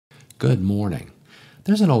Good morning.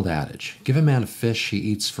 There's an old adage, give a man a fish, he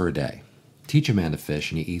eats for a day. Teach a man to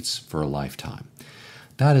fish, and he eats for a lifetime.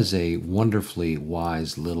 That is a wonderfully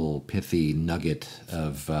wise little pithy nugget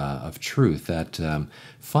of truth that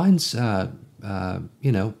finds some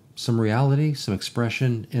reality, some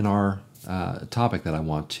expression in our topic that I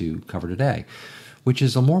want to cover today, which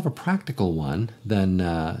is a more of a practical one than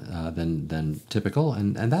typical,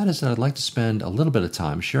 and that is that I'd like to spend a little bit of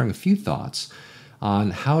time sharing a few thoughts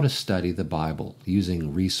on how to study the Bible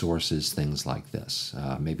using resources, things like this,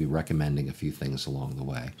 maybe recommending a few things along the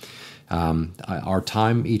way. Our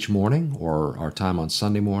time each morning, or our time on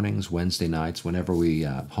Sunday mornings, Wednesday nights, whenever we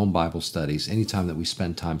home Bible studies, anytime that we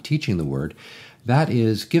spend time teaching the Word, that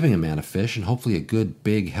is giving a man a fish, and hopefully a good,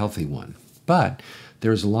 big, healthy one. But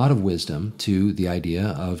there's a lot of wisdom to the idea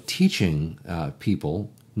of teaching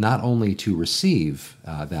people not only to receive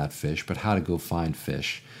that fish, but how to go find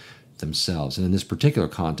fish themselves. And in this particular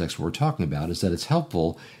context, what we're talking about is that it's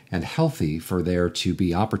helpful and healthy for there to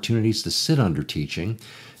be opportunities to sit under teaching,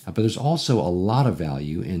 but there's also a lot of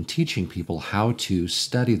value in teaching people how to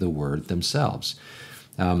study the Word themselves.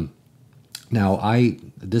 This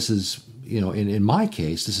is, in my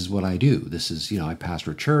case, this is what I do. This is, I pastor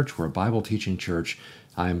a church. We're a Bible teaching church.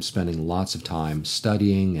 I'm spending lots of time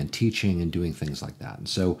studying and teaching and doing things like that. And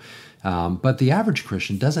so, but the average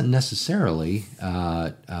Christian doesn't necessarily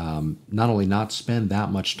not only not spend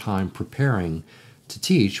that much time preparing to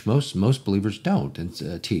teach. Most believers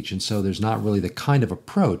don't teach, and so there's not really the kind of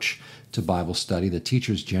approach to Bible study that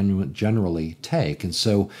teachers generally take. And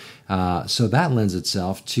so that lends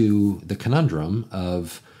itself to the conundrum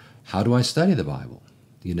of, how do I study the Bible?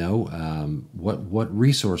 What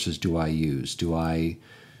resources do I use?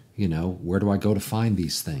 Where do I go to find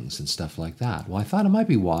these things and stuff like that? Well, I thought it might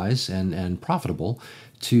be wise and profitable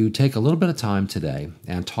to take a little bit of time today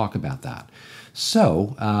and talk about that.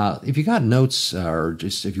 So if you got notes, or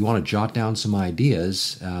just if you want to jot down some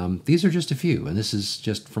ideas, these are just a few, and this is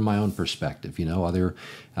just from my own perspective. Other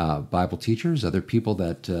Bible teachers, other people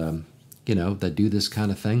that that do this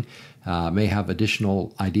kind of thing may have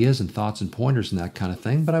additional ideas and thoughts and pointers and that kind of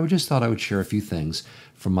thing, but I just thought I would share a few things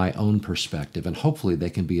from my own perspective, and hopefully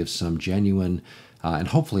they can be of some genuine and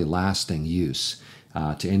hopefully lasting use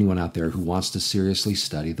to anyone out there who wants to seriously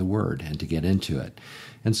study the Word and to get into it.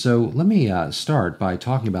 And so let me start by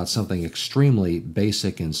talking about something extremely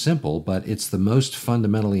basic and simple, but it's the most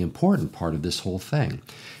fundamentally important part of this whole thing,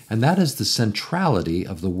 and that is the centrality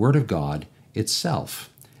of the Word of God itself.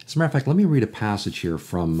 As a matter of fact, let me read a passage here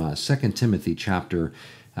from 2 Timothy chapter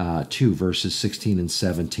 2, verses 16 and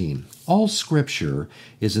 17. All Scripture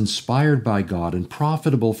is inspired by God and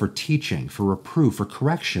profitable for teaching, for reproof, for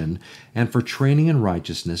correction, and for training in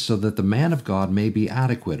righteousness, so that the man of God may be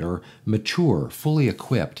adequate or mature, fully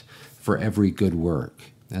equipped for every good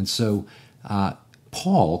work. And so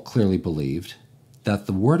Paul clearly believed that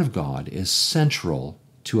the Word of God is central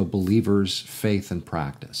to a believer's faith and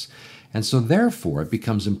practice. And so therefore, it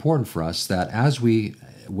becomes important for us that as we,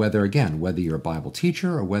 whether you're a Bible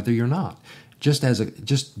teacher or whether you're not,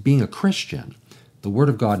 just being a Christian, the Word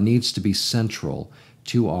of God needs to be central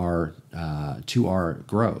to our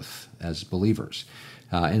growth as believers.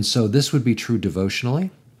 And so this would be true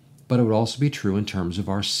devotionally, but it would also be true in terms of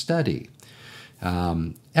our study.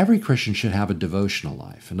 Every Christian should have a devotional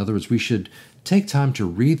life. In other words, we should take time to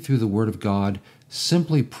read through the Word of God,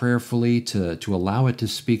 simply prayerfully, to allow it to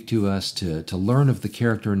speak to us, to learn of the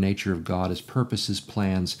character and nature of God, His purposes,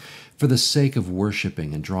 plans, for the sake of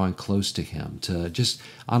worshiping and drawing close to Him, to just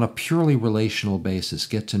on a purely relational basis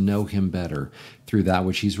get to know Him better through that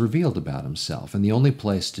which He's revealed about Himself. And the only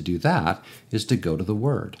place to do that is to go to the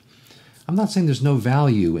Word. I'm not saying there's no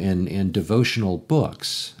value in devotional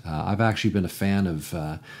books. I've actually been a fan of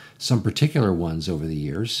some particular ones over the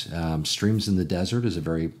years. Streams in the Desert is a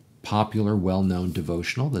very popular, well-known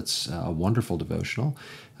devotional that's a wonderful devotional.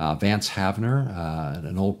 Vance Havner,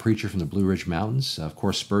 an old preacher from the Blue Ridge Mountains. Of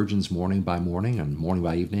course, Spurgeon's Morning by Morning and Morning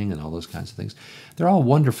by Evening and all those kinds of things. They're all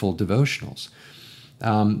wonderful devotionals.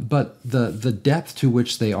 But the depth to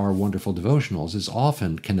which they are wonderful devotionals is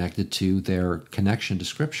often connected to their connection to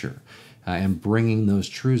Scripture and bringing those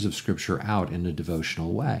truths of Scripture out in a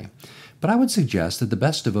devotional way. But I would suggest that the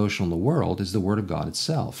best devotional in the world is the Word of God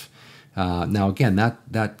itself. Now, again,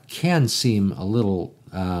 that can seem a little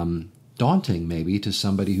daunting maybe to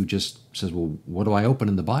somebody who just says, well, what do I open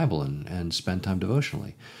in the Bible and spend time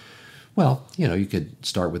devotionally? Well, you could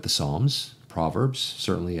start with the Psalms, Proverbs.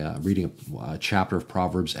 Certainly reading a chapter of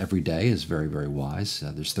Proverbs every day is very, very wise.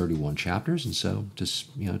 There's 31 chapters, and so just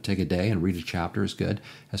take a day and read a chapter is good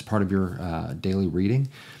as part of your daily reading,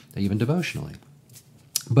 even devotionally.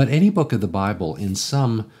 But any book of the Bible in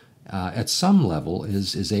some at some level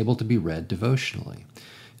is able to be read devotionally.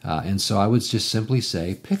 And so I would just simply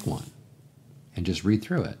say, pick one and just read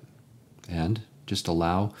through it and just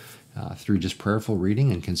allow, through just prayerful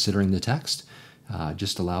reading and considering the text,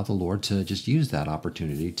 just allow the Lord to just use that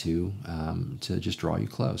opportunity to just draw you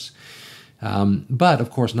close. But, of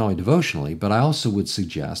course, not only devotionally, but I also would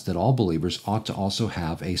suggest that all believers ought to also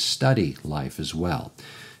have a study life as well.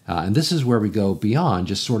 And this is where we go beyond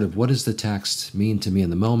just sort of what does the text mean to me in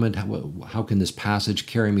the moment? How can this passage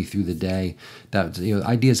carry me through the day? That,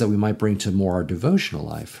 ideas that we might bring to more our devotional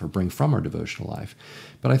life or bring from our devotional life.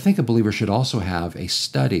 But I think a believer should also have a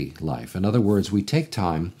study life. In other words, we take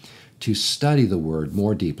time to study the Word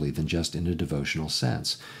more deeply than just in a devotional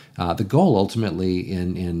sense. The goal ultimately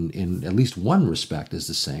in at least one respect is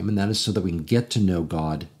the same, and that is so that we can get to know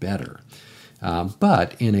God better.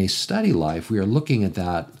 But in a study life, we are looking at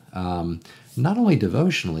that not only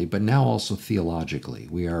devotionally, but now also theologically.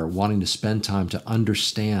 We are wanting to spend time to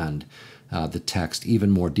understand the text even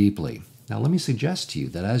more deeply. Now, let me suggest to you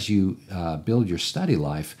that as you build your study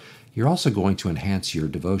life, you're also going to enhance your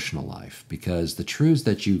devotional life, because the truths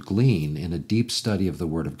that you glean in a deep study of the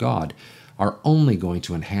Word of God are only going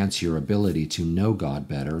to enhance your ability to know God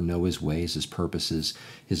better, know His ways, His purposes,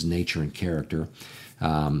 His nature and character.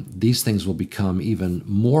 These things will become even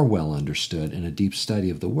more well understood in a deep study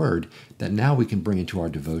of the Word that now we can bring into our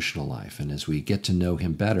devotional life. And as we get to know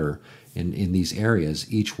Him better in these areas,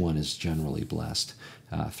 each one is generally blessed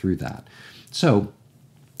through that. So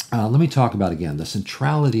let me talk about, again, the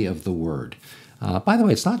centrality of the Word. By the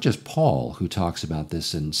way, it's not just Paul who talks about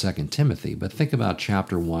this in 2 Timothy, but think about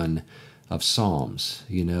chapter 1 of Psalms.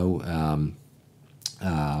 Matter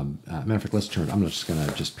of fact, let's turn. I'm just going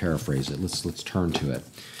to just paraphrase it. Let's turn to it.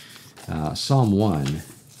 Psalm 1.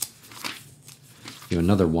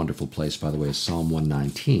 Another wonderful place, by the way, is Psalm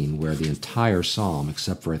 119, where the entire psalm,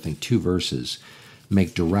 except for I think 2 verses,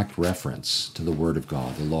 make direct reference to the Word of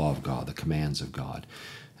God, the law of God, the commands of God,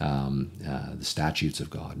 the statutes of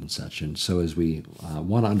God, and such. And so, as we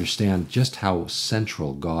want to understand just how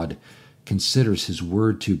central God considers His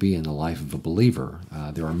Word to be in the life of a believer,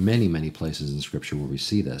 there are many, many places in Scripture where we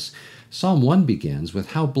see this. Psalm 1 begins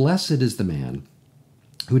with, "How blessed is the man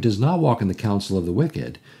who does not walk in the counsel of the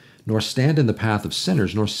wicked, nor stand in the path of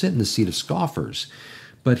sinners, nor sit in the seat of scoffers.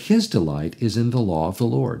 But his delight is in the law of the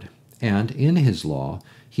Lord, and in His law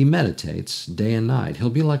he meditates day and night.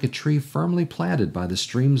 He'll be like a tree firmly planted by the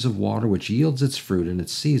streams of water, which yields its fruit in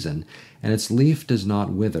its season, and its leaf does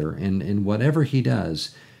not wither. And in whatever he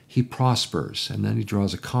does, he prospers." And then he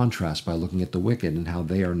draws a contrast by looking at the wicked and how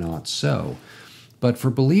they are not so. But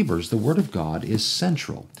for believers, the Word of God is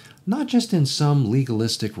central, not just in some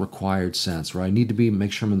legalistic required sense, where I need to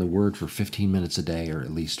make sure I'm in the Word for 15 minutes a day, or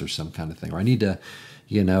at least, or some kind of thing, or I need to,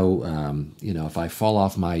 if I fall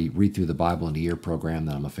off my read through the Bible in a year program,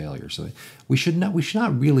 then I'm a failure. So we should not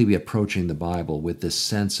really be approaching the Bible with this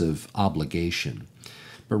sense of obligation,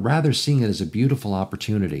 but rather seeing it as a beautiful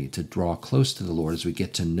opportunity to draw close to the Lord as we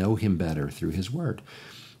get to know Him better through His Word.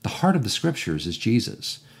 The heart of the Scriptures is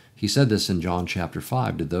Jesus. He said this in John chapter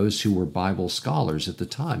 5 to those who were Bible scholars at the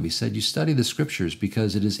time. He said, "You study the Scriptures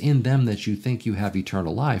because it is in them that you think you have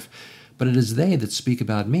eternal life, but it is they that speak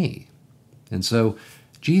about me." And so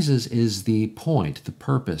Jesus is the point, the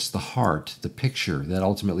purpose, the heart, the picture that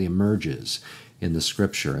ultimately emerges in the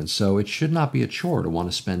Scripture. And so it should not be a chore to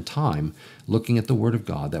want to spend time looking at the Word of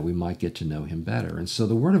God that we might get to know Him better. And so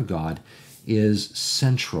the Word of God is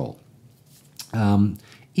central.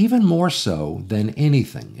 Even more so than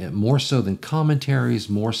anything, more so than commentaries,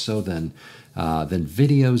 more so than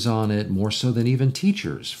videos on it, more so than even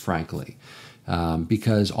teachers, frankly.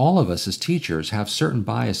 Because all of us as teachers have certain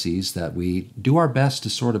biases that we do our best to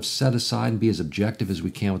sort of set aside and be as objective as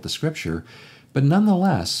we can with the Scripture. But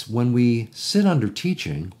nonetheless, when we sit under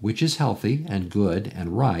teaching, which is healthy and good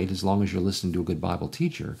and right, as long as you're listening to a good Bible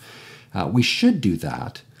teacher, we should do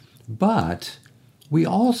that. But we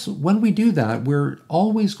also, when we do that, we're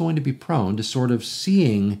always going to be prone to sort of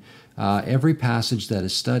seeing every passage that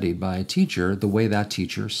is studied by a teacher the way that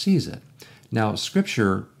teacher sees it. Now,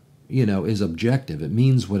 Scripture, is objective. It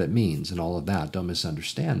means what it means and all of that. Don't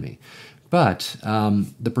misunderstand me. But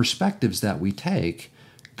the perspectives that we take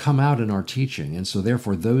come out in our teaching. And so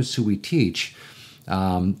therefore, those who we teach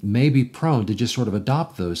may be prone to just sort of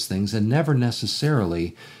adopt those things and never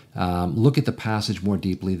necessarily look at the passage more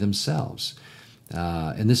deeply themselves.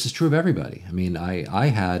 And this is true of everybody. I mean, I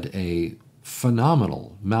had a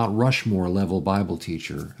phenomenal Mount Rushmore level Bible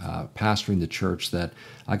teacher pastoring the church that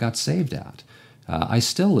I got saved at. I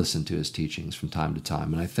still listen to his teachings from time to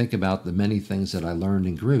time, and I think about the many things that I learned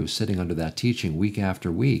and grew sitting under that teaching week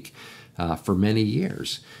after week for many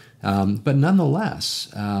years. But nonetheless,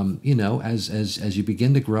 as you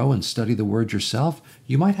begin to grow and study the Word yourself,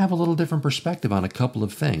 you might have a little different perspective on a couple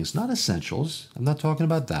of things. Not essentials. I'm not talking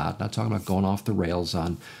about that. Not talking about going off the rails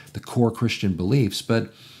on the core Christian beliefs,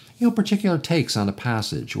 but particular takes on a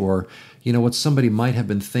passage, or what somebody might have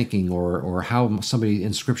been thinking, or how somebody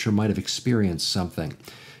in Scripture might have experienced something.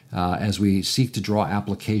 As we seek to draw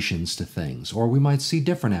applications to things, or we might see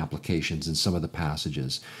different applications in some of the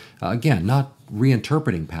passages. Again, not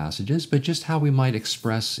reinterpreting passages, but just how we might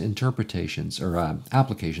express interpretations, or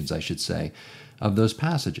applications, I should say, of those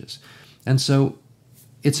passages. And so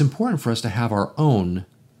it's important for us to have our own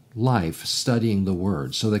life studying the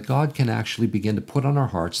Word, so that God can actually begin to put on our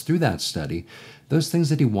hearts through that study those things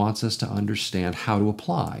that He wants us to understand how to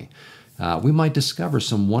apply. We might discover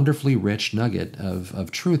some wonderfully rich nugget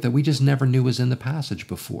of truth that we just never knew was in the passage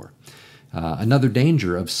before. Another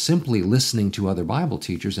danger of simply listening to other Bible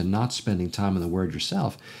teachers and not spending time in the Word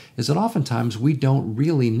yourself is that oftentimes we don't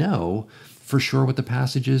really know for sure what the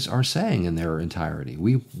passages are saying in their entirety.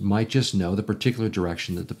 We might just know the particular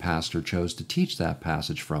direction that the pastor chose to teach that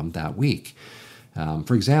passage from that week.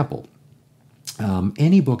 For example,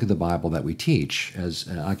 any book of the Bible that we teach, as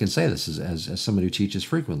I can say this as somebody who teaches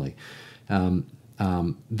frequently,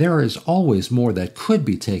 there is always more that could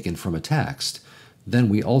be taken from a text than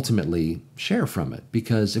we ultimately share from it.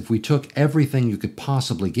 Because if we took everything you could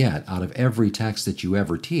possibly get out of every text that you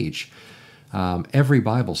ever teach, every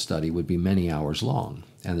Bible study would be many hours long.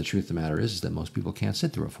 And the truth of the matter is that most people can't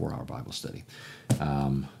sit through a 4-hour Bible study.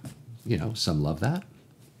 Some love that.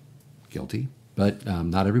 Guilty. But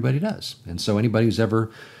not everybody does. And so anybody who's ever...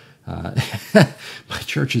 my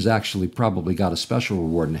church has actually probably got a special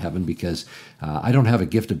reward in heaven, because I don't have a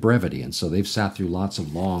gift of brevity, and so they've sat through lots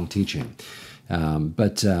of long teaching.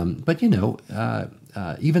 But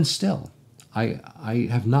even still, I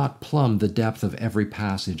have not plumbed the depth of every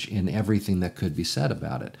passage in everything that could be said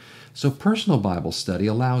about it. So personal Bible study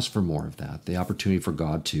allows for more of that, the opportunity for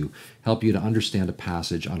God to help you to understand a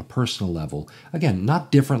passage on a personal level. Again,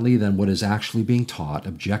 not differently than what is actually being taught,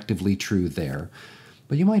 objectively true there.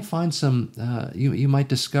 But you might find some, you might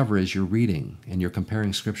discover as you're reading and you're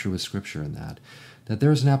comparing Scripture with Scripture in that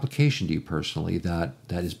there's an application to you personally that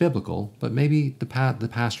is biblical, but maybe the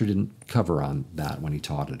pastor didn't cover on that when he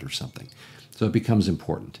taught it or something. So it becomes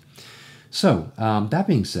important. So that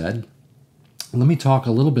being said, let me talk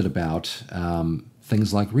a little bit about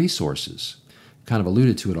things like resources. Kind of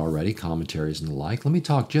alluded to it already, commentaries and the like. Let me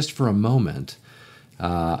talk just for a moment.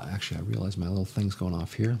 Actually, I realize my little thing's going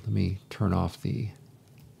off here. Let me turn off the...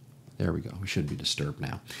 There we go. We shouldn't be disturbed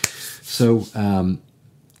now. So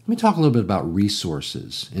let me talk a little bit about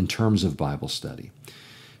resources in terms of Bible study.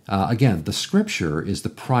 Again, the Scripture is the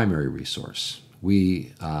primary resource.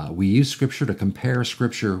 We use Scripture to compare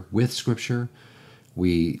Scripture with Scripture.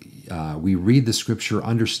 We read the Scripture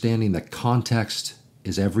understanding that context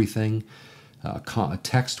is everything. A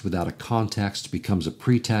text without a context becomes a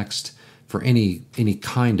pretext for any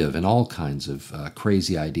kind of and all kinds of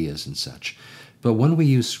crazy ideas and such. But when we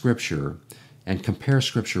use Scripture and compare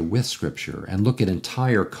Scripture with Scripture and look at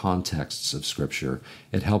entire contexts of Scripture,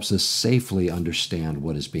 it helps us safely understand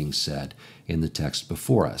what is being said in the text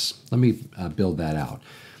before us. Let me build that out.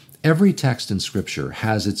 Every text in Scripture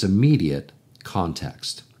has its immediate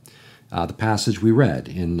context. The passage we read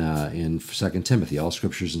in 2 Timothy, all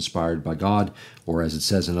Scripture is inspired by God, or as it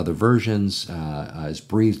says in other versions, is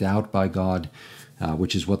breathed out by God,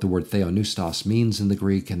 which is what the word theopneustos means in the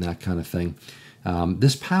Greek and that kind of thing.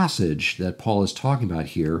 This passage that Paul is talking about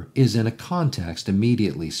here is in a context,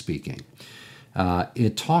 immediately speaking.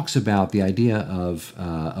 It talks about the idea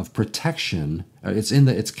of protection.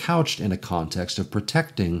 It's couched in a context of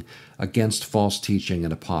protecting against false teaching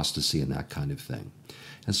and apostasy and that kind of thing.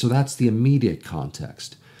 And so that's the immediate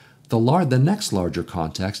context. The next larger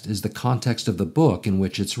context is the context of the book in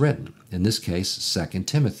which it's written. In this case, 2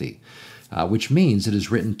 Timothy. Which means it is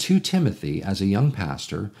written to Timothy as a young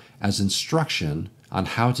pastor as instruction on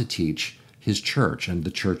how to teach his church and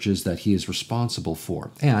the churches that he is responsible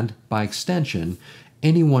for. And, by extension,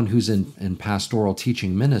 anyone who's in pastoral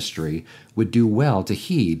teaching ministry would do well to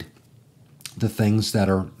heed the things that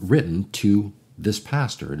are written to this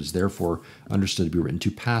pastor. It is therefore understood to be written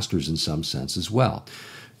to pastors in some sense as well.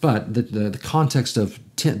 But the context of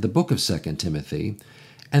the book of 2 Timothy,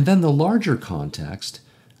 and then the larger context,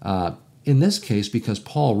 in this case, because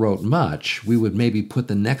Paul wrote much, we would maybe put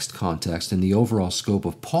the next context in the overall scope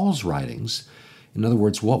of Paul's writings. In other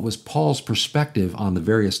words, what was Paul's perspective on the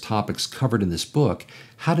various topics covered in this book?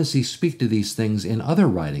 How does he speak to these things in other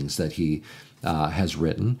writings that he has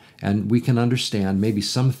written? And we can understand maybe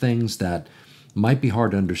some things that might be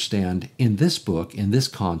hard to understand in this book, in this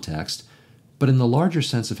context, but in the larger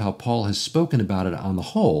sense of how Paul has spoken about it on the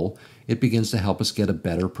whole, it begins to help us get a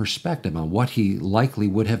better perspective on what he likely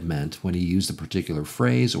would have meant when he used a particular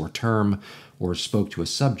phrase or term or spoke to a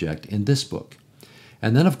subject in this book.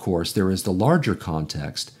 And then, of course, there is the larger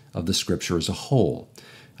context of the Scripture as a whole.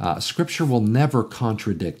 Scripture will never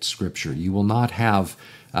contradict Scripture. You will not have,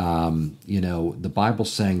 the Bible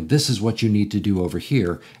saying this is what you need to do over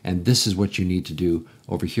here, and this is what you need to do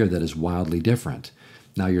over here that is wildly different.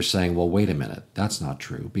 Now you're saying, well, wait a minute, that's not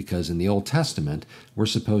true, because in the Old Testament, we're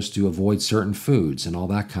supposed to avoid certain foods and all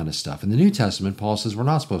that kind of stuff. In the New Testament, Paul says we're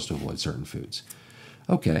not supposed to avoid certain foods.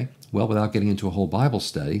 Okay, well, without getting into a whole Bible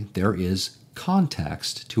study, there is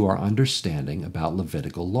context to our understanding about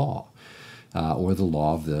Levitical law, or the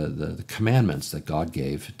law of the commandments that God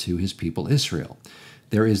gave to his people Israel.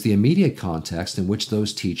 There is the immediate context in which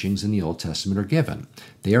those teachings in the Old Testament are given.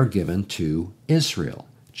 They are given to Israel.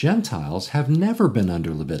 Gentiles have never been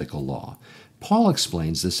under Levitical law. Paul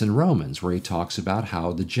explains this in Romans, where he talks about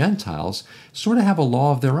how the Gentiles sort of have a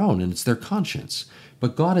law of their own, and it's their conscience.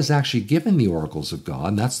 But God has actually given the oracles of God,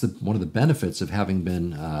 and that's one of the benefits of having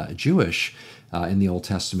been Jewish in the Old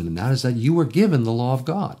Testament, and that is that you were given the law of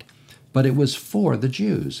God. But it was for the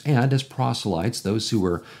Jews. And as proselytes, those who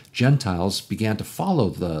were Gentiles began to follow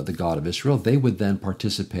the God of Israel, they would then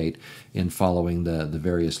participate in following the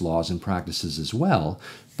various laws and practices as well.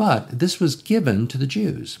 But this was given to the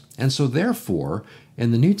Jews. And so therefore,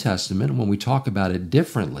 in the New Testament, when we talk about it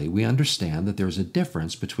differently, we understand that there's a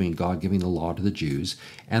difference between God giving the law to the Jews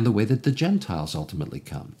and the way that the Gentiles ultimately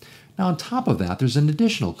come. Now, on top of that, there's an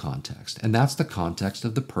additional context, and that's the context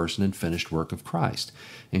of the person and finished work of Christ.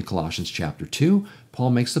 In Colossians chapter 2, Paul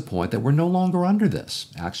makes the point that we're no longer under this.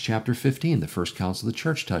 Acts chapter 15, the first council of the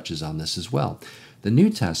church, touches on this as well. The New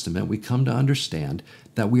Testament, we come to understand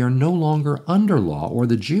that we are no longer under law, or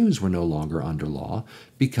the Jews were no longer under law,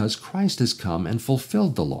 because Christ has come and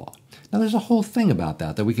fulfilled the law. Now, there's a whole thing about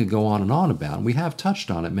that we could go on and on about, and we have touched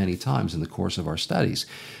on it many times in the course of our studies.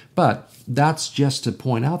 But that's just to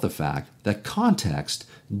point out the fact that context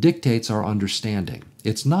dictates our understanding.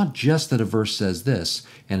 It's not just that a verse says this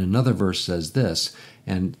and another verse says this,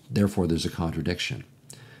 and therefore there's a contradiction.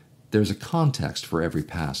 There's a context for every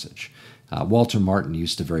passage. Walter Martin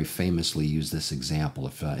used to very famously use this example.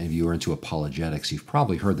 If you were into apologetics, you've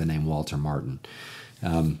probably heard the name Walter Martin.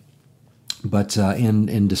 But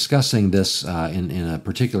in discussing this in a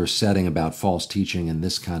particular setting about false teaching and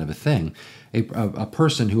this kind of a thing, a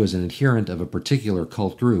person who is an adherent of a particular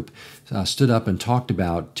cult group stood up and talked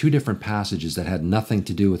about two different passages that had nothing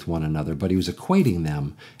to do with one another, but he was equating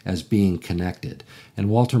them as being connected. And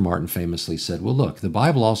Walter Martin famously said, well, look, the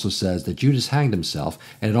Bible also says that Judas hanged himself,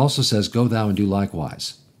 and it also says, go thou and do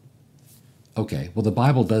likewise. Okay, well, the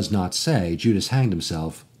Bible does not say Judas hanged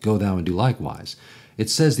himself, go thou and do likewise. It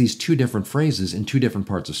says these two different phrases in two different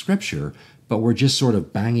parts of Scripture, but we're just sort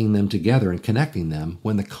of banging them together and connecting them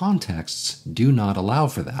when the contexts do not allow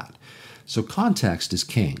for that. So context is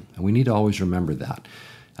king, and we need to always remember that.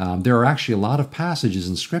 There are actually a lot of passages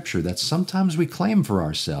in Scripture that sometimes we claim for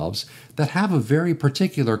ourselves that have a very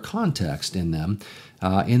particular context in them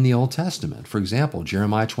in the Old Testament. For example,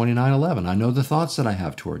 Jeremiah 29:11, I know the thoughts that I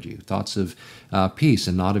have toward you, thoughts of peace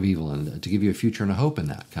and not of evil, and to give you a future and a hope, and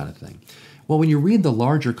that kind of thing. Well, when you read the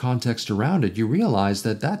larger context around it, you realize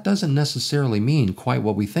that that doesn't necessarily mean quite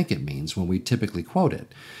what we think it means when we typically quote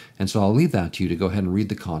it. And so I'll leave that to you to go ahead and read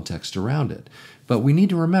the context around it. But we need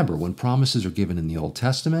to remember, when promises are given in the Old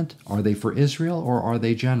Testament, are they for Israel or are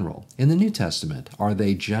they general? In the New Testament, are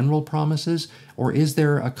they general promises or is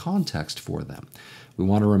there a context for them? We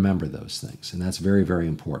want to remember those things, and that's very, very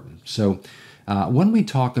important. So when we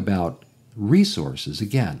talk about resources,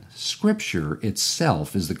 again, Scripture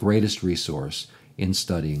itself is the greatest resource in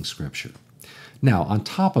studying Scripture. Now, on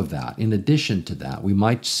top of that, in addition to that, we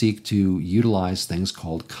might seek to utilize things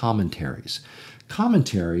called commentaries.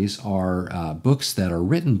 Commentaries are books that are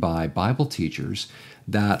written by Bible teachers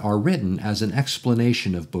that are written as an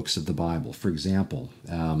explanation of books of the Bible. For example,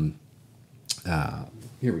 here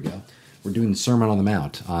we go. We're doing the Sermon on the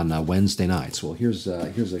Mount on Wednesday nights. Well, here's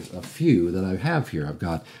a few that I have here. I've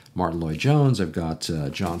got Martin Lloyd-Jones, I've got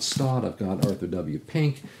John Stott, I've got Arthur W.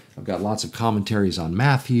 Pink, I've got lots of commentaries on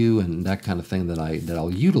Matthew and that kind of thing that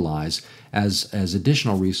I'll utilize as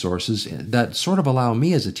additional resources that sort of allow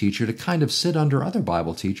me as a teacher to kind of sit under other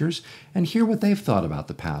Bible teachers and hear what they've thought about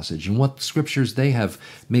the passage and what scriptures they have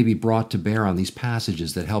maybe brought to bear on these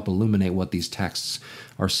passages that help illuminate what these texts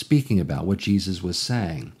are speaking about, what Jesus was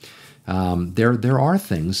saying. There are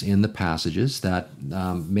things in the passages that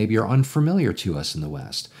maybe are unfamiliar to us in the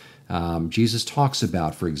West. Jesus talks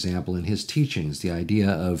about, for example, in his teachings, the idea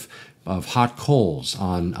of hot coals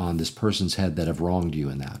on this person's head that have wronged you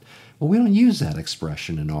in that. Well, we don't use that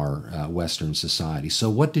expression in our Western society. So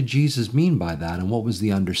what did Jesus mean by that, and what was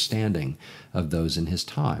the understanding of those in his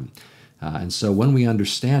time? And so when we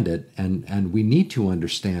understand it, and we need to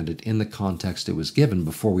understand it in the context it was given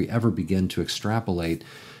before we ever begin to extrapolate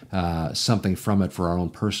something from it for our own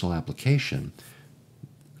personal application,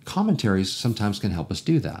 commentaries sometimes can help us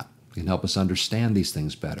do that. Can help us understand these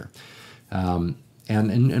things better. And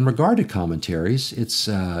in regard to commentaries, it's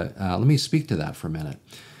let me speak to that for a minute.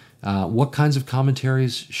 What kinds of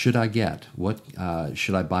commentaries should I get? What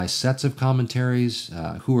should I buy sets of commentaries?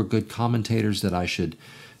 Who are good commentators that I should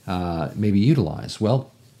maybe utilize?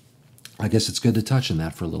 Well, I guess it's good to touch on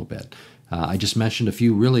that for a little bit. I just mentioned a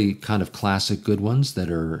few really kind of classic good ones that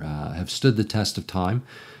are have stood the test of time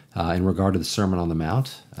in regard to the Sermon on the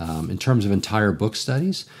Mount. In terms of entire book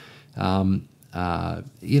studies, some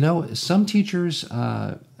teachers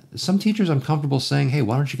I'm comfortable saying, hey,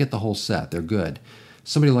 why don't you get the whole set? They're good.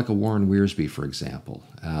 Somebody like a Warren Wiersbe, for example,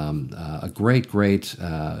 a great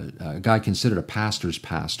guy considered a pastor's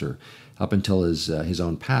pastor up until his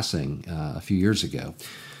own passing a few years ago.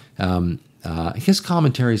 His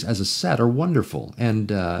commentaries as a set are wonderful, and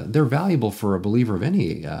they're valuable for a believer of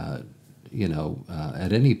any, at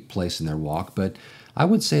any place in their walk. But I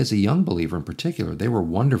would say as a young believer in particular, they were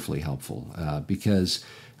wonderfully helpful because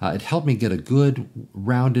it helped me get a good,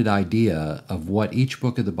 rounded idea of what each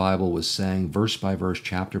book of the Bible was saying, verse by verse,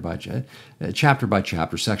 chapter by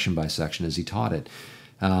chapter, section by section, as he taught it.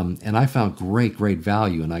 And I found great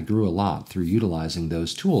value, and I grew a lot through utilizing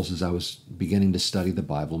those tools as I was beginning to study the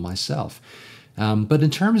Bible myself. But in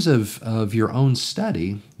terms of your own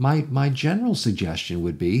study, my general suggestion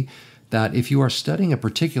would be that if you are studying a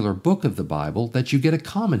particular book of the Bible, that you get a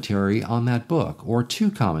commentary on that book, or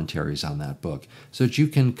two commentaries on that book, so that you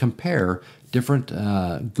can compare different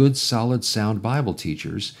good, solid, sound Bible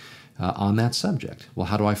teachers on that subject. Well,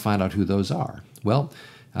 how do I find out who those are? Well,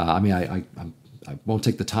 I won't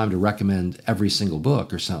take the time to recommend every single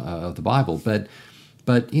book of the Bible, but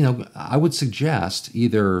I would suggest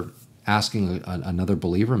either asking another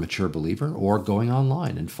believer, a mature believer, or going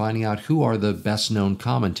online and finding out who are the best known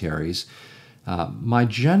commentaries. I'll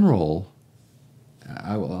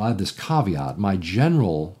add this caveat. My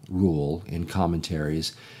general rule in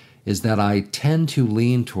commentaries is that I tend to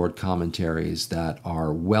lean toward commentaries that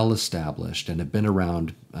are well established and have been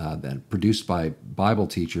around, that produced by Bible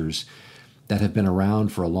teachers that have been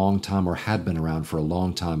around for a long time or had been around for a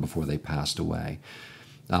long time before they passed away.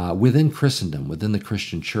 Within Christendom, within the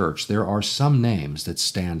Christian church, there are some names that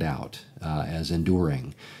stand out as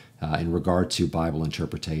enduring in regard to Bible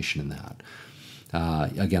interpretation in that.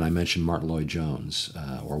 Again, I mentioned Martin Lloyd-Jones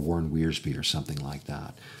or Warren Wiersbe or something like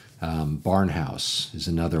that. Barnhouse is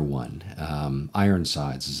another one.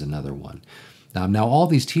 Ironsides is another one. Now, all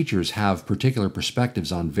these teachers have particular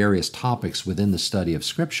perspectives on various topics within the study of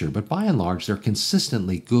Scripture, but by and large, they're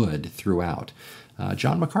consistently good throughout.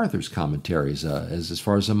 John MacArthur's commentaries, as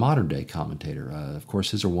far as a modern-day commentator, of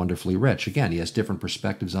course, his are wonderfully rich. Again, he has different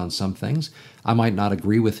perspectives on some things. I might not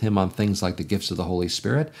agree with him on things like the gifts of the Holy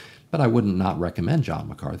Spirit, but I wouldn't not recommend John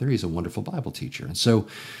MacArthur. He's a wonderful Bible teacher. And so,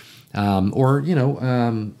 other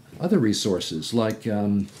resources like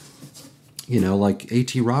A.T.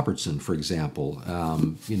 Robertson, for example.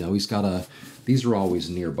 He's got these are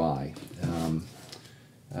always nearby.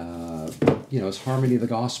 It's Harmony of the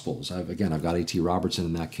Gospels. I've got A.T. Robertson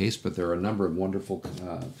in that case, but there are a number of wonderful,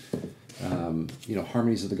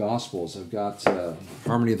 harmonies of the Gospels. I've got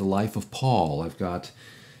Harmony of the Life of Paul. I've got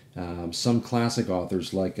some classic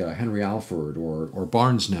authors like Henry Alford or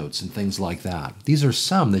Barnes Notes and things like that. These are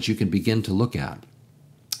some that you can begin to look at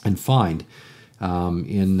and find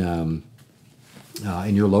in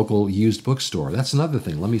your local used bookstore. That's another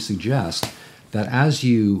thing. Let me suggest that as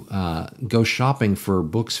you go shopping for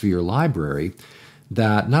books for your library,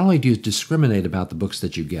 that not only do you discriminate about the books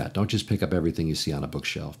that you get, don't just pick up everything you see on a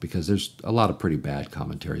bookshelf, because there's a lot of pretty bad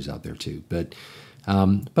commentaries out there too. But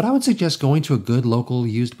I would suggest going to a good local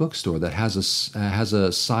used bookstore that has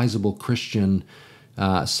a sizable Christian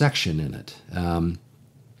section in it.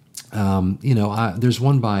 There's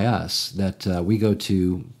one by us that we go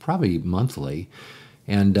to probably monthly.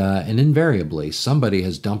 And invariably, somebody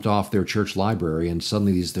has dumped off their church library, and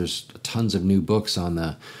suddenly there's tons of new books on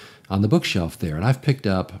the bookshelf there. And I've picked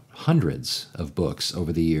up hundreds of books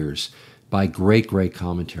over the years by great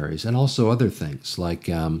commentaries, and also other things like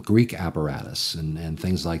Greek apparatus and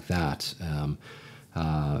things like that.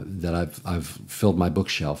 that I've filled my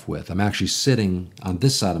bookshelf with. I'm actually sitting on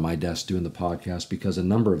this side of my desk doing the podcast because a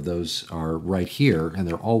number of those are right here, and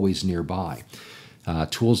they're always nearby.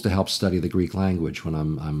 Tools to help study the Greek language when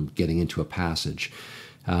I'm getting into a passage.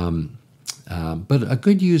 But a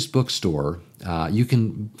good used bookstore, you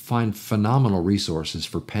can find phenomenal resources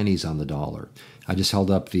for pennies on the dollar. I just held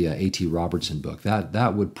up the A.T. Robertson book.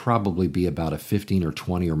 That would probably be about a $15 or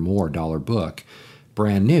 $20 or more book,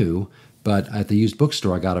 brand new. But at the used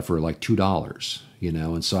bookstore, I got it for like $2,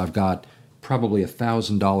 and so I've got probably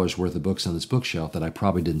 $1,000 worth of books on this bookshelf that I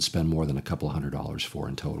probably didn't spend more than a couple $100 for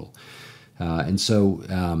in total. And so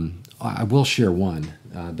I will share one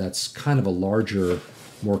that's kind of a larger,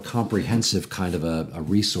 more comprehensive kind of a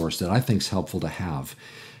resource that I think is helpful to have.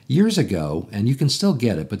 Years ago, and you can still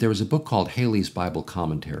get it, but there was a book called Haley's Bible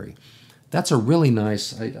Commentary. That's a really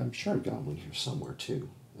nice, I'm sure I've got one here somewhere too.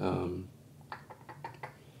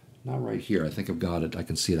 Not right here. I think I've got it. I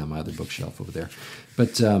can see it on my other bookshelf over there.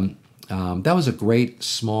 But that was a great,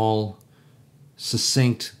 small,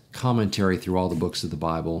 succinct commentary through all the books of the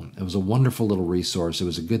Bible. It was a wonderful little resource. It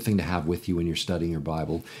was a good thing to have with you when you're studying your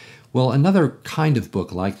Bible. Well, another kind of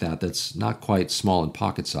book like that that's not quite small and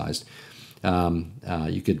pocket-sized,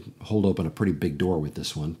 you could hold open a pretty big door with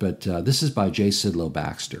this one, but this is by J. Sidlow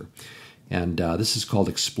Baxter. And this is called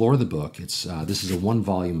Explore the Book. This is a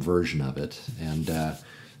one-volume version of it,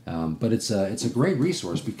 but it's a great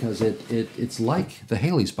resource because it's like the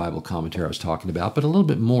Haley's Bible Commentary I was talking about, but a little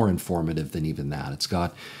bit more informative than even that. It's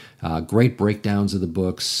got great breakdowns of the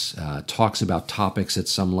books, talks about topics at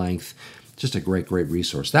some length. Just a great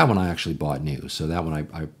resource. That one I actually bought new, so that one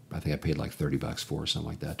I think I paid like $30 for or something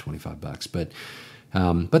like that, $25.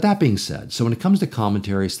 But that being said, so when it comes to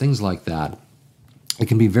commentaries, things like that, it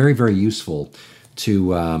can be very, very useful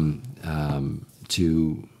to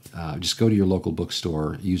just go to your local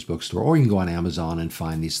bookstore, used bookstore, or you can go on Amazon and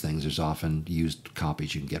find these things. There's often used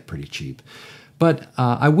copies you can get pretty cheap. But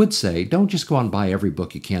I would say don't just go out and buy every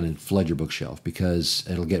book you can and flood your bookshelf, because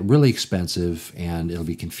it'll get really expensive and it'll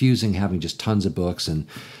be confusing having just tons of books.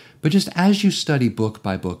 But just as you study book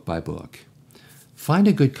by book by book, find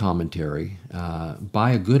a good commentary,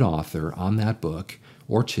 buy a good author on that book,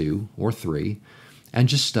 or two or three, and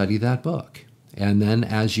just study that book. And then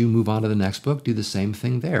as you move on to the next book, do the same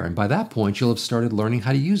thing there. And by that point, you'll have started learning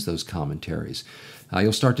how to use those commentaries.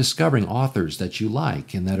 You'll start discovering authors that you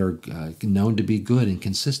like and that are known to be good and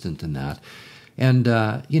consistent in that. And,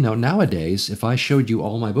 nowadays, if I showed you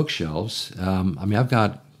all my bookshelves, I've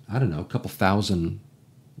got, a couple thousand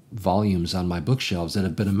volumes on my bookshelves that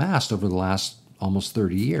have been amassed over the last almost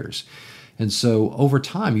 30 years. And so over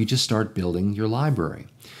time, you just start building your library.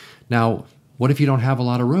 Now, what if you don't have a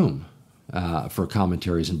lot of room for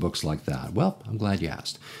commentaries and books like that? Well, I'm glad you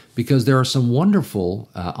asked, because there are some wonderful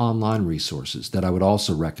online resources that I would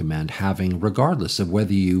also recommend having regardless of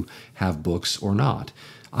whether you have books or not.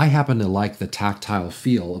 I happen to like the tactile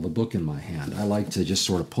feel of a book in my hand. I like to just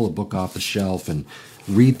sort of pull a book off the shelf and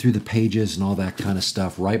read through the pages and all that kind of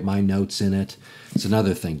stuff, write my notes in it. It's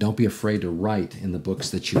another thing. Don't be afraid to write in the books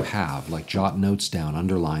that you have, like jot notes down,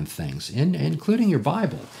 underline things, including your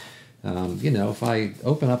Bible. If I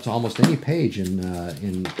open up to almost any page in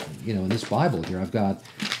this Bible here, I've got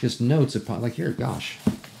just notes upon, like here, gosh,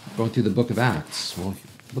 going through the book of Acts. Well,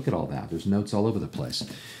 look at all that. There's notes all over the place.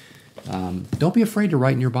 Don't be afraid to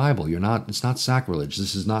write in your Bible. It's not sacrilege.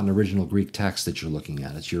 This is not an original Greek text that you're looking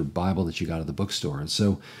at. It's your Bible that you got at the bookstore. And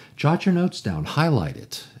so jot your notes down, highlight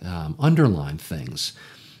it, underline things.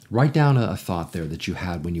 Write down a thought there that you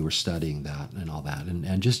had when you were studying that and all that,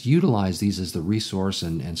 and just utilize these as the resource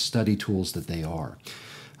and study tools that they are.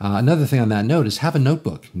 Another thing on that note is have a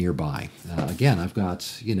notebook nearby. Again, I've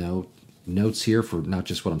got, notes here for not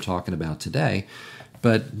just what I'm talking about today,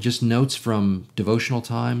 but just notes from devotional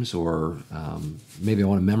times, or maybe I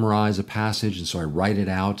want to memorize a passage, and so I write it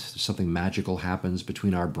out. Something magical happens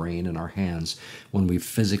between our brain and our hands when we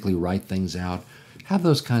physically write things out. Have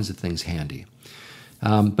those kinds of things handy.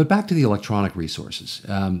 But back to the electronic resources.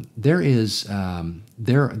 There's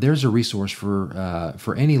a resource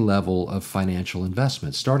for any level of financial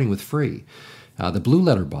investment, starting with free. The Blue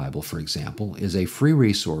Letter Bible, for example, is a free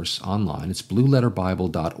resource online. It's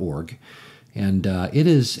blueletterbible.org, and it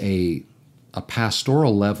is a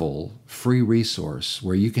pastoral level free resource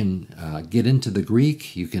where you can get into the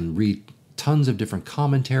Greek. You can read tons of different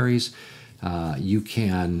commentaries. You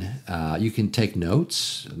can take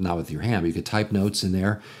notes, not with your hand, but you could type notes in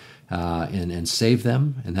there and save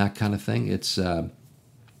them and that kind of thing. It's a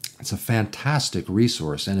fantastic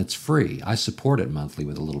resource, and it's free. I support it monthly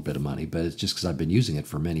with a little bit of money, but it's just because I've been using it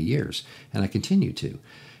for many years, and I continue to.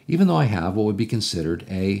 even though I have what would be considered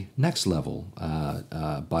a next level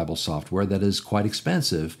Bible software that is quite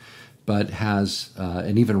expensive, but has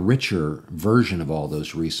an even richer version of all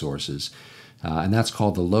those resources. And that's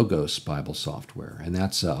called the Logos Bible software. And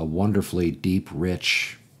that's a wonderfully deep,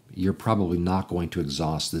 rich, you're probably not going to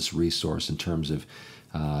exhaust this resource in terms of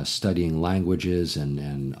studying languages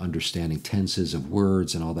and understanding tenses of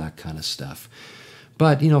words and all that kind of stuff.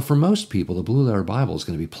 But, for most people, the Blue Letter Bible is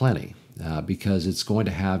going to be plenty because it's going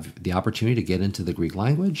to have the opportunity to get into the Greek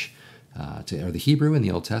language, or the Hebrew in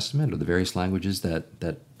the Old Testament, or the various languages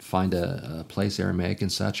that find a place, Aramaic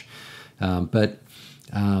and such. But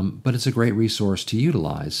it's a great resource to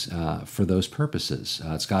utilize for those purposes.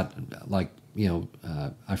 It's got,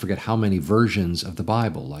 I forget how many versions of the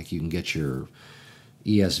Bible. Like you can get your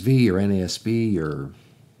ESV or NASB or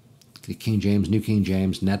the King James, New King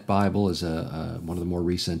James, Net Bible is one of the more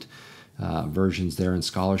recent versions there in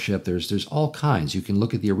scholarship. There's all kinds. You can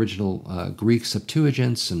look at the original Greek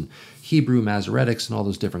Septuagints and Hebrew Masoretics and all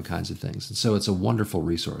those different kinds of things. And so it's a wonderful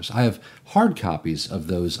resource. I have hard copies of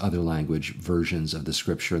those other language versions of the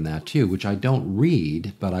Scripture and that too, which I don't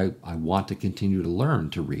read, but I want to continue to learn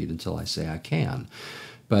to read until I say I can.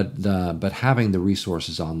 But having the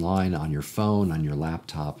resources online, on your phone, on your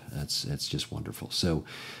laptop, it's just wonderful. So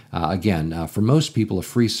again, for most people, a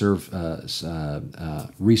free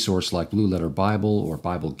resource like Blue Letter Bible or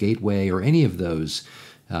Bible Gateway or any of those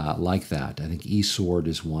like that. I think eSword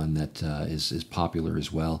is one that is popular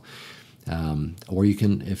as well. Or you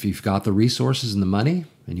can, if you've got the resources and the money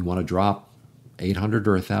and you want to drop $800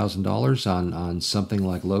 or $1,000 on something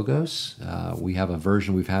like Logos. We have a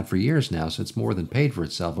version we've had for years now, so it's more than paid for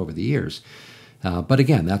itself over the years. But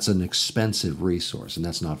again, that's an expensive resource, and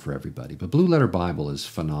that's not for everybody. But Blue Letter Bible is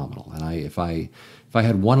phenomenal, and if I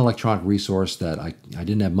had one electronic resource that I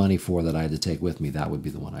didn't have money for that I had to take with me, that would be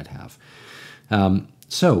the one I'd have.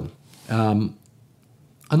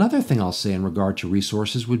 Another thing I'll say in regard to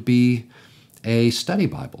resources would be a study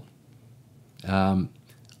Bible.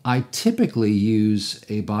 I typically use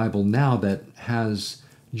a Bible now that has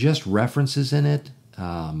just references in it,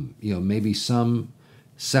 maybe some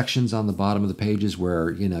sections on the bottom of the pages where,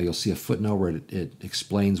 you'll see a footnote where it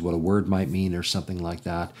explains what a word might mean or something like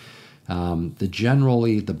that.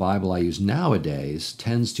 The Bible I use nowadays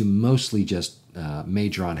tends to mostly just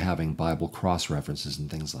major on having Bible cross-references and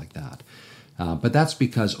things like that. But that's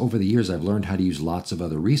because over the years I've learned how to use lots of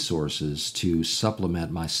other resources to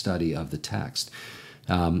supplement my study of the text.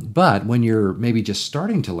 But when you're maybe just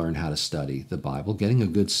starting to learn how to study the Bible, getting a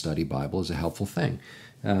good study Bible is a helpful thing.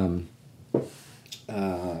 Early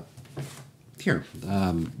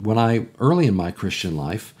in my Christian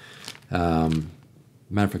life, matter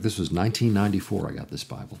of fact, this was 1994 I got this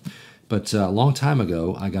Bible. But a long time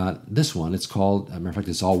ago, I got this one. It's called, matter of fact,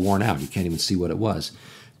 it's all worn out. You can't even see what it was.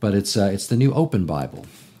 But it's the New Open Bible.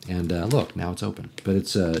 And look, now it's open. But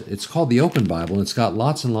it's called the Open Bible, and it's got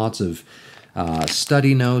lots and lots of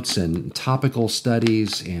study notes and topical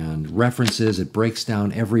studies and references. It breaks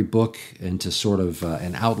down every book into sort of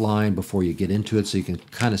an outline before you get into it, so you can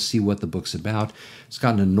kind of see what the book's about. It's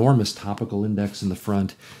got an enormous topical index in the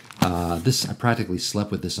front. I practically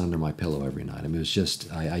slept with this under my pillow every night. I mean, it was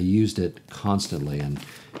just, I used it constantly, and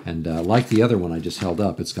like the other one I just held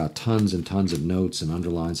up, it's got tons and tons of notes and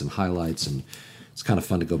underlines and highlights, and it's kind of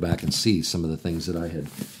fun to go back and see some of the things that I had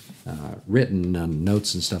written on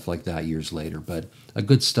notes and stuff like that years later. But a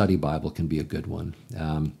good study Bible can be a good one.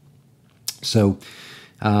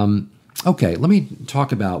 Okay, let me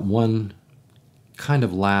talk about one kind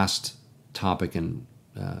of last topic, and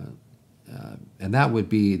that would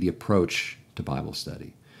be the approach to Bible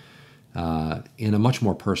study in a much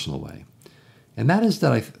more personal way. And that is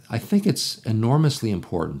that I think it's enormously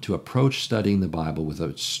important to approach studying the Bible with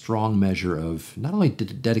a strong measure of not only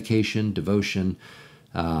dedication, devotion,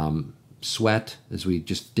 sweat as we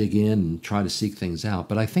just dig in and try to seek things out,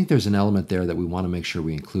 but I think there's an element there that we want to make sure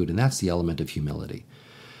we include, and that's the element of humility.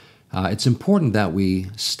 It's important that we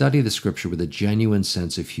study the Scripture with a genuine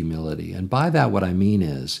sense of humility. And by that, what I mean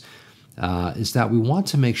is that we want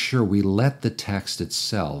to make sure we let the text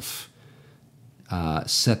itself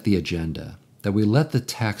set the agenda, that we let the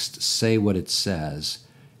text say what it says,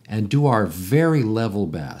 and do our very level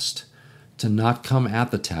best to not come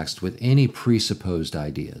at the text with any presupposed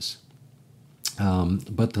ideas,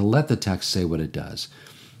 but to let the text say what it does.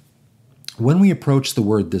 When we approach the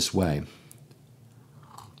word this way,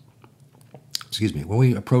 when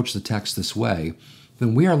we approach the text this way,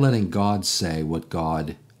 then we are letting God say what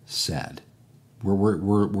God said.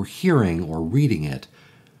 We're hearing or reading it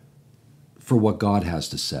for what God has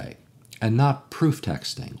to say. and not proof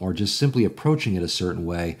texting or just simply approaching it a certain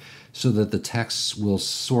way so that the texts will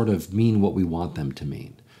sort of mean what we want them to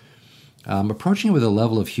mean. Approaching it with a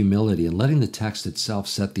level of humility and letting the text itself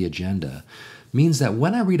set the agenda means that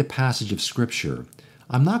when I read a passage of Scripture,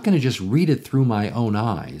 I'm not going to just read it through my own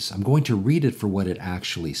eyes. I'm going to read it for what it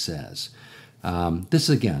actually says. This,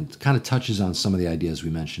 again, kind of touches on some of the ideas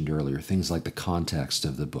we mentioned earlier, things like the context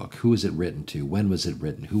of the book. Who is it written to? When was it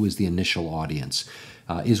written? Who is the initial audience?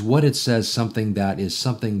 Is what it says something that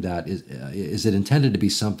is it intended to be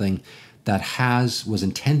something that was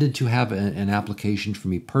intended to have an application for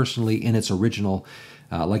me personally in its original,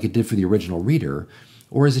 like it did for the original reader?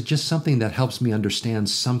 Or is it just something that helps me understand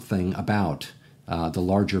something about the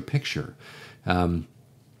larger picture? I'm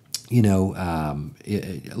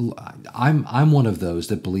one of those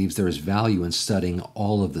that believes there is value in studying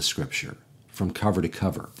all of the Scripture from cover to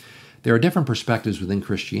cover. There are different perspectives within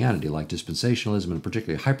Christianity, like dispensationalism and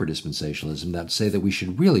particularly hyperdispensationalism, that say that we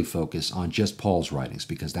should really focus on just Paul's writings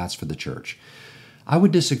because that's for the church. I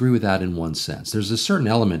would disagree with that in one sense. There's a certain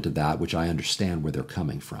element of that which I understand where they're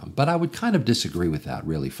coming from, but I would kind of disagree with that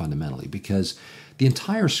really fundamentally because the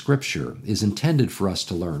entire Scripture is intended for us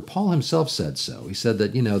to learn. Paul himself said so. He said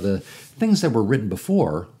that, the things that were written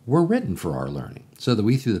before were written for our learning, so that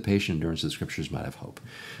we through the patient endurance of the Scriptures might have hope.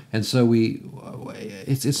 And so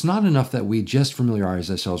it's not enough that we just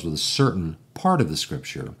familiarize ourselves with a certain part of the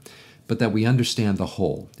Scripture, but that we understand the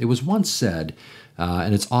whole. It was once said,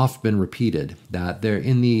 and it's often been repeated, that there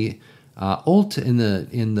in the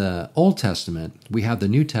Old Testament we have the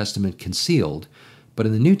New Testament concealed, but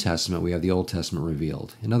in the New Testament we have the Old Testament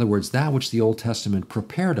revealed. In other words, that which the Old Testament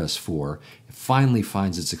prepared us for finally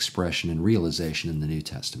finds its expression and realization in the New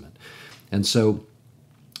Testament. And so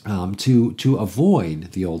to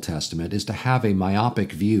avoid the Old Testament is to have a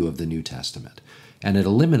myopic view of the New Testament. And it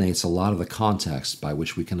eliminates a lot of the context by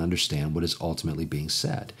which we can understand what is ultimately being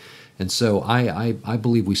said. And so I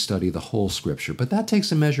believe we study the whole Scripture, but that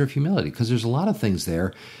takes a measure of humility because there's a lot of things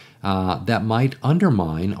there that might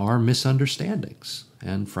undermine our misunderstandings.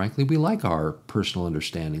 And frankly, we like our personal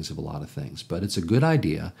understandings of a lot of things, but it's a good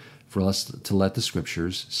idea for us to let the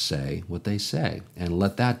Scriptures say what they say and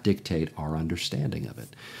let that dictate our understanding of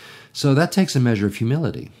it. So that takes a measure of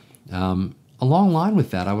humility. Along line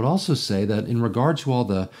with that, I would also say that in regard to all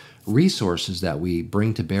the resources that we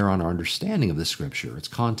bring to bear on our understanding of the Scripture, its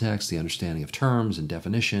context, the understanding of terms and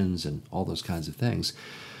definitions and all those kinds of things,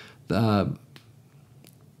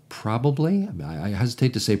 probably, I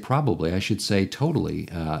hesitate to say probably, I should say totally,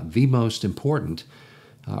 the most important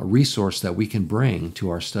resource that we can bring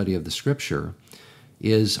to our study of the Scripture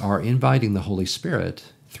is our inviting the Holy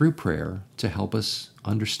Spirit through prayer to help us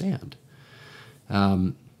understand.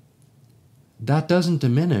 That doesn't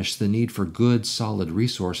diminish the need for good, solid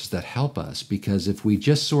resources that help us, because if we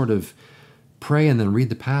just sort of pray and then read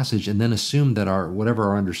the passage and then assume that whatever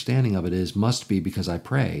our understanding of it is must be because I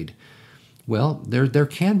prayed, well, there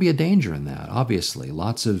can be a danger in that. Obviously,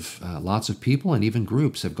 lots of people and even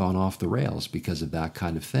groups have gone off the rails because of that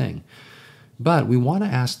kind of thing. But we want to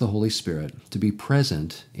ask the Holy Spirit to be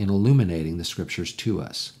present in illuminating the Scriptures to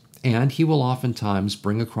us, and He will oftentimes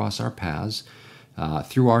bring across our paths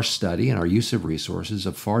through our study and our use of resources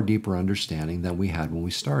of far deeper understanding than we had when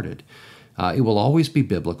we started. It will always be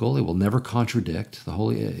biblical. It will never contradict the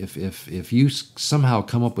Holy. If you somehow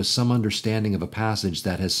come up with some understanding of a passage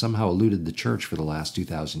that has somehow eluded the church for the last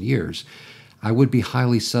 2,000 years, I would be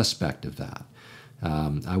highly suspect of that.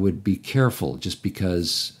 I would be careful, just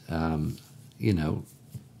because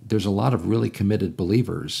there's a lot of really committed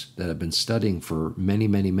believers that have been studying for many,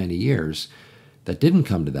 many, many years that didn't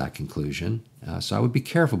come to that conclusion. So I would be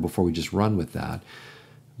careful before we just run with that.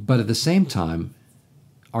 But at the same time,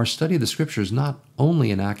 our study of the Scripture is not only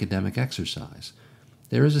an academic exercise.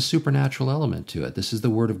 There is a supernatural element to it. This is the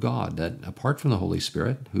Word of God that, apart from the Holy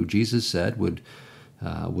Spirit, who Jesus said would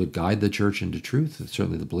guide the church into truth,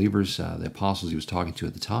 certainly the believers, the apostles he was talking to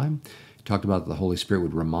at the time, he talked about that the Holy Spirit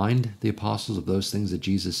would remind the apostles of those things that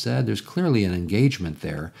Jesus said. There's clearly an engagement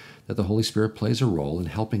there that the Holy Spirit plays a role in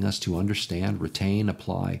helping us to understand, retain,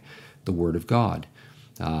 apply the Word of God.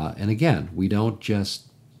 And again, we don't just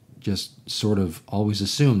sort of always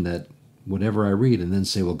assume that whatever I read and then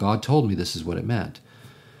say, well, God told me this is what it meant.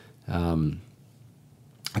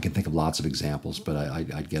 I can think of lots of examples, but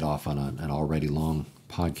I'd get off on an already long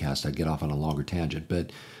podcast. I'd get off on a longer tangent.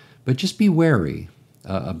 But just be wary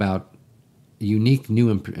about unique new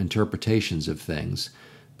interpretations of things.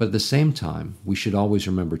 But at the same time, we should always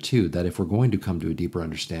remember, too, that if we're going to come to a deeper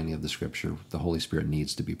understanding of the Scripture, the Holy Spirit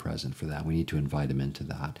needs to be present for that. We need to invite Him into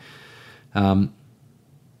that.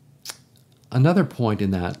 Another point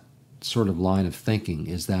in that sort of line of thinking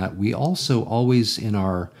is that we also always, in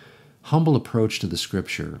our humble approach to the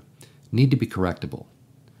Scripture, need to be correctable.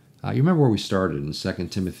 You remember where we started in 2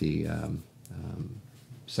 Timothy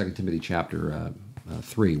chapter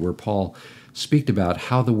 3, where Paul speaks about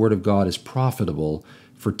how the Word of God is profitable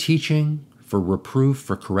for teaching, for reproof,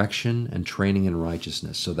 for correction, and training in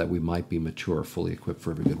righteousness, so that we might be mature, fully equipped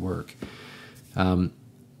for every good work.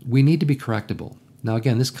 We need to be correctable. Now,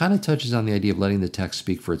 again, this kind of touches on the idea of letting the text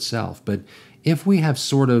speak for itself, but if we have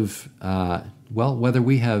sort of, whether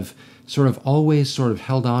we have sort of always sort of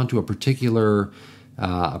held on to a particular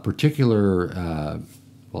thing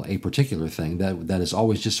that has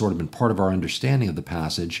always just sort of been part of our understanding of the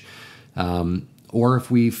passage, or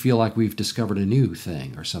if we feel like we've discovered a new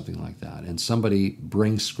thing or something like that, and somebody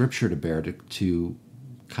brings Scripture to bear to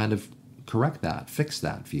kind of correct that, fix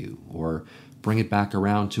that view, or bring it back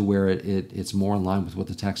around to where it's more in line with what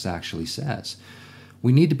the text actually says,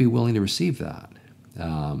 we need to be willing to receive that.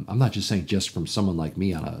 I'm not just saying just from someone like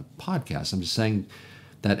me on a podcast. I'm just saying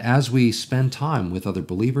that as we spend time with other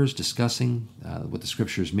believers discussing what the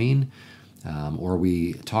Scriptures mean, or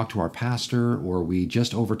we talk to our pastor, or we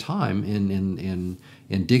just over time in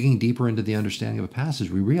digging deeper into the understanding of a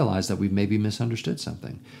passage, we realize that we've maybe misunderstood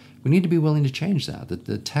something. We need to be willing to change that.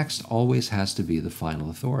 The text always has to be the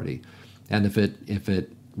final authority. And if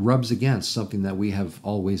it rubs against something that we have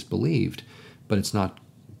always believed, but it's not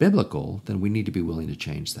biblical, then we need to be willing to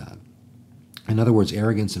change that. In other words,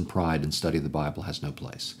 arrogance and pride in study of the Bible has no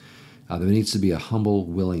place. There needs to be a humble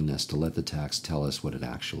willingness to let the text tell us what it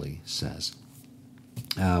actually says.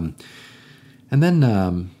 And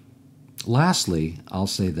then lastly, I'll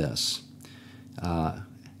say this.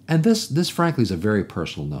 And this frankly is a very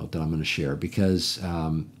personal note that I'm going to share, because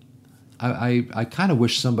I kind of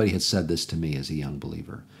wish somebody had said this to me as a young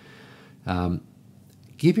believer.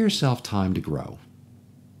 Give yourself time to grow.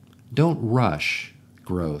 Don't rush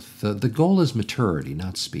growth. The goal is maturity,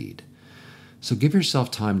 not speed. So give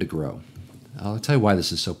yourself time to grow. I'll tell you why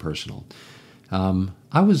this is so personal.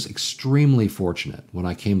 I was extremely fortunate when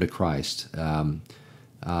I came to Christ. When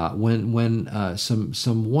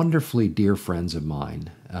some wonderfully dear friends of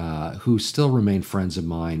mine, who still remain friends of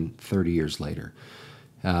mine 30 years later,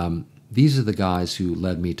 these are the guys who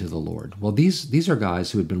led me to the Lord. Well, these are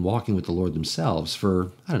guys who had been walking with the Lord themselves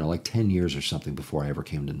for, like 10 years or something before I ever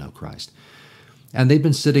came to know Christ. And they'd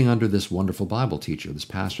been sitting under this wonderful Bible teacher, this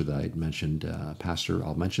pastor that I had mentioned,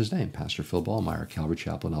 I'll mention his name, Pastor Phil Ballmeyer, Calvary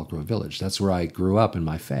Chapel in Elk Grove Village. That's where I grew up in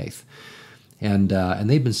my faith. And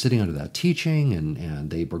they'd been sitting under that teaching, and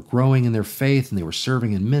they were growing in their faith, and they were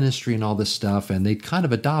serving in ministry and all this stuff, and they kind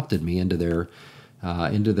of adopted me into their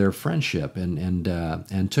friendship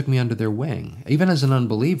and took me under their wing, even as an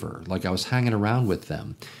unbeliever. Like, I was hanging around with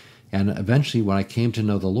them. And eventually, when I came to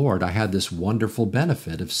know the Lord, I had this wonderful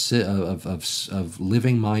benefit of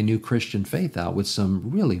living my new Christian faith out with some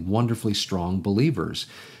really wonderfully strong believers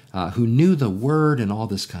who knew the Word and all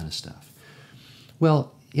this kind of stuff.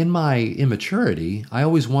 Well, in my immaturity, I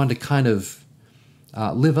always wanted to kind of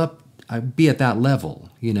be at that level.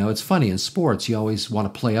 It's funny, in sports, you always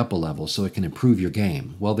want to play up a level so it can improve your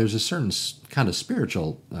game. Well, there's a certain kind of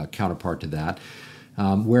spiritual counterpart to that,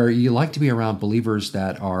 where you like to be around believers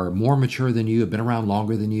that are more mature than you, have been around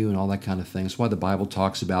longer than you, and all that kind of thing. That's why the Bible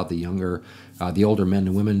talks about the older men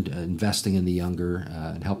and women investing in the younger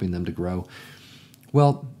and helping them to grow.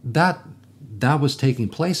 Well, that was taking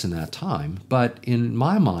place in that time, but in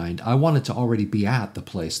my mind, I wanted to already be at the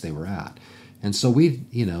place they were at. And so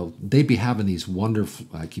they'd be having these wonderful,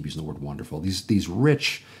 I keep using the word wonderful, these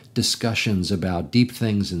rich discussions about deep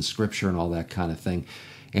things in Scripture and all that kind of thing.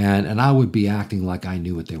 And I would be acting like I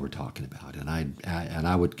knew what they were talking about, and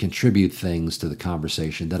I would contribute things to the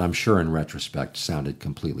conversation that I'm sure in retrospect sounded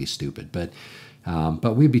completely stupid. But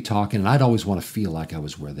we'd be talking, and I'd always want to feel like I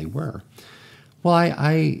was where they were. Well,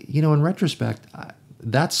 in retrospect,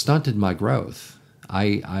 that stunted my growth.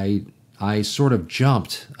 I sort of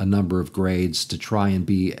jumped a number of grades to try and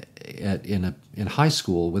be in high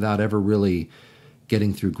school without ever really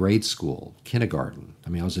getting through grade school, kindergarten.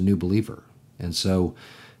 I was a new believer. And so,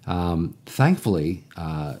 thankfully,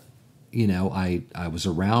 I was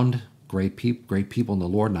around great people in the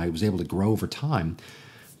Lord, and I was able to grow over time.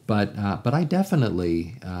 But I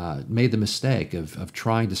definitely made the mistake of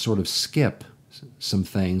trying to sort of skip some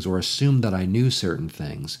things or assume that I knew certain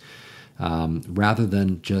things, rather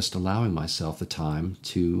than just allowing myself the time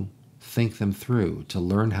to think them through, to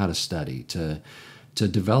learn how to study, to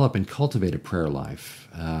develop and cultivate a prayer life,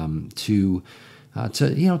 to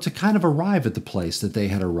kind of arrive at the place that they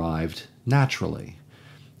had arrived naturally.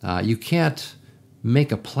 You can't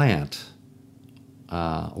make a plant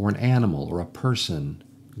or an animal or a person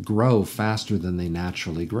grow faster than they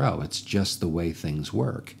naturally grow. It's just the way things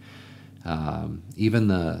work. Even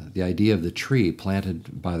the idea of the tree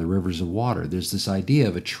planted by the rivers of water, there's this idea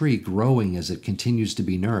of a tree growing as it continues to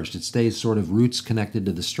be nourished. It stays sort of roots connected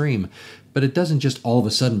to the stream, but it doesn't just all of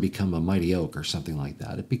a sudden become a mighty oak or something like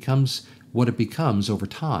that. It becomes what it becomes over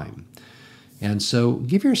time. And so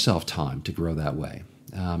give yourself time to grow that way.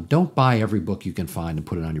 Don't buy every book you can find and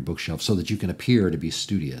put it on your bookshelf so that you can appear to be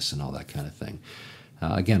studious and all that kind of thing.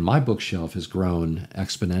 Again, my bookshelf has grown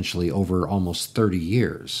exponentially over almost 30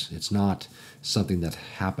 years. It's not something that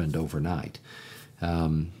happened overnight.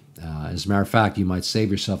 As a matter of fact, you might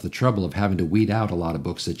save yourself the trouble of having to weed out a lot of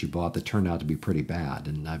books that you bought that turned out to be pretty bad.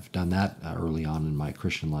 And I've done that early on in my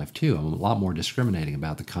Christian life, too. I'm a lot more discriminating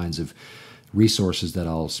about the kinds of resources that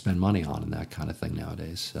I'll spend money on and that kind of thing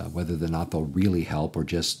nowadays, whether or not they'll really help or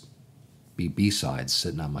just be B-sides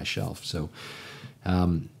sitting on my shelf. So,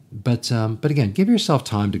 but again, give yourself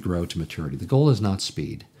time to grow to maturity. The goal is not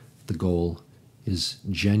speed. The goal is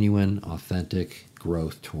genuine, authentic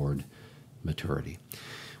growth toward maturity.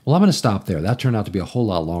 Well, I'm going to stop there. That turned out to be a whole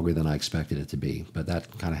lot longer than I expected it to be, but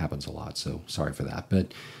that kind of happens a lot, so sorry for that.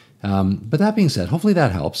 But that being said, hopefully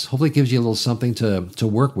that helps. Hopefully it gives you a little something to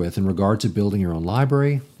work with in regard to building your own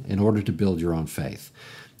library in order to build your own faith.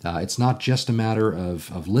 It's not just a matter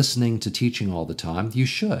of listening to teaching all the time. You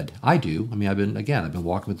should. I do. I mean, I've been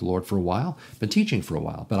walking with the Lord for a while, been teaching for a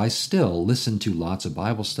while, but I still listen to lots of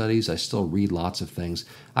Bible studies. I still read lots of things.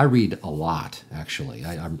 I read a lot, actually.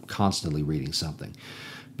 I'm constantly reading something.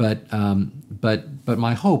 But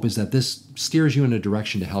my hope is that this steers you in a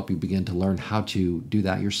direction to help you begin to learn how to do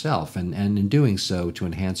that yourself, and in doing so, to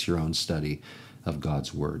enhance your own study of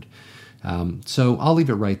God's Word. So I'll leave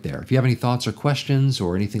it right there. If you have any thoughts or questions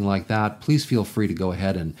or anything like that, please feel free to go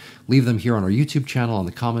ahead and leave them here on our YouTube channel in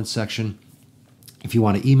the comments section. If you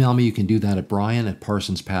want to email me, you can do that at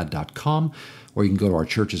brian@parsonspad.com, or you can go to our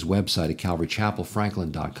church's website at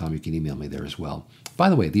calvarychapelfranklin.com. You can email me there as well. By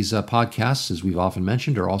the way, these podcasts, as we've often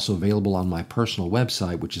mentioned, are also available on my personal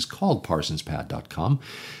website, which is called parsonspad.com.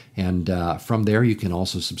 And from there, you can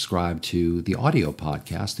also subscribe to the audio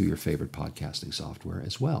podcast through your favorite podcasting software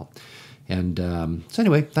as well. And so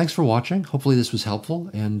anyway, thanks for watching. Hopefully this was helpful.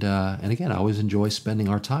 And again, I always enjoy spending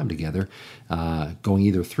our time together, going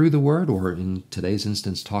either through the Word or, in today's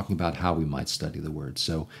instance, talking about how we might study the Word.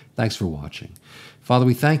 So thanks for watching. Father,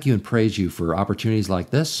 we thank you and praise you for opportunities like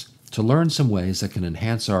this to learn some ways that can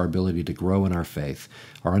enhance our ability to grow in our faith,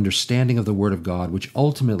 our understanding of the Word of God, which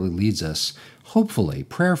ultimately leads us, hopefully,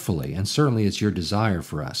 prayerfully, and certainly it's your desire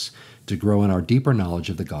for us, to grow in our deeper knowledge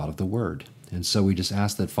of the God of the Word. And so we just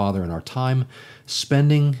ask that, Father, in our time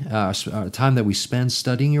time that we spend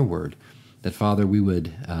studying your Word, that, Father, we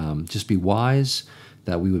would just be wise,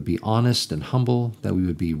 that we would be honest and humble, that we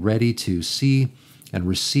would be ready to see and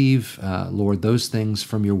receive, Lord, those things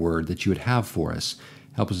from your Word that you would have for us.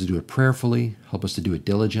 Help us to do it prayerfully. Help us to do it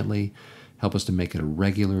diligently. Help us to make it a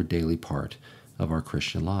regular daily part of our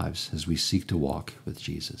Christian lives as we seek to walk with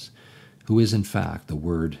Jesus, who is, in fact, the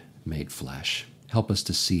Word made flesh. Help us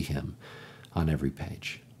to see him on every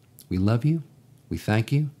page. We love you. We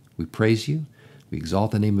thank you. We praise you. We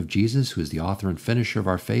exalt the name of Jesus, who is the author and finisher of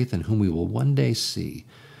our faith, and whom we will one day see,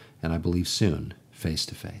 and I believe soon, face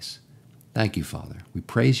to face. Thank you, Father. We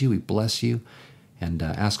praise you. We bless you, and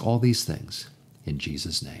ask all these things in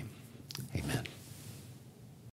Jesus' name. Amen.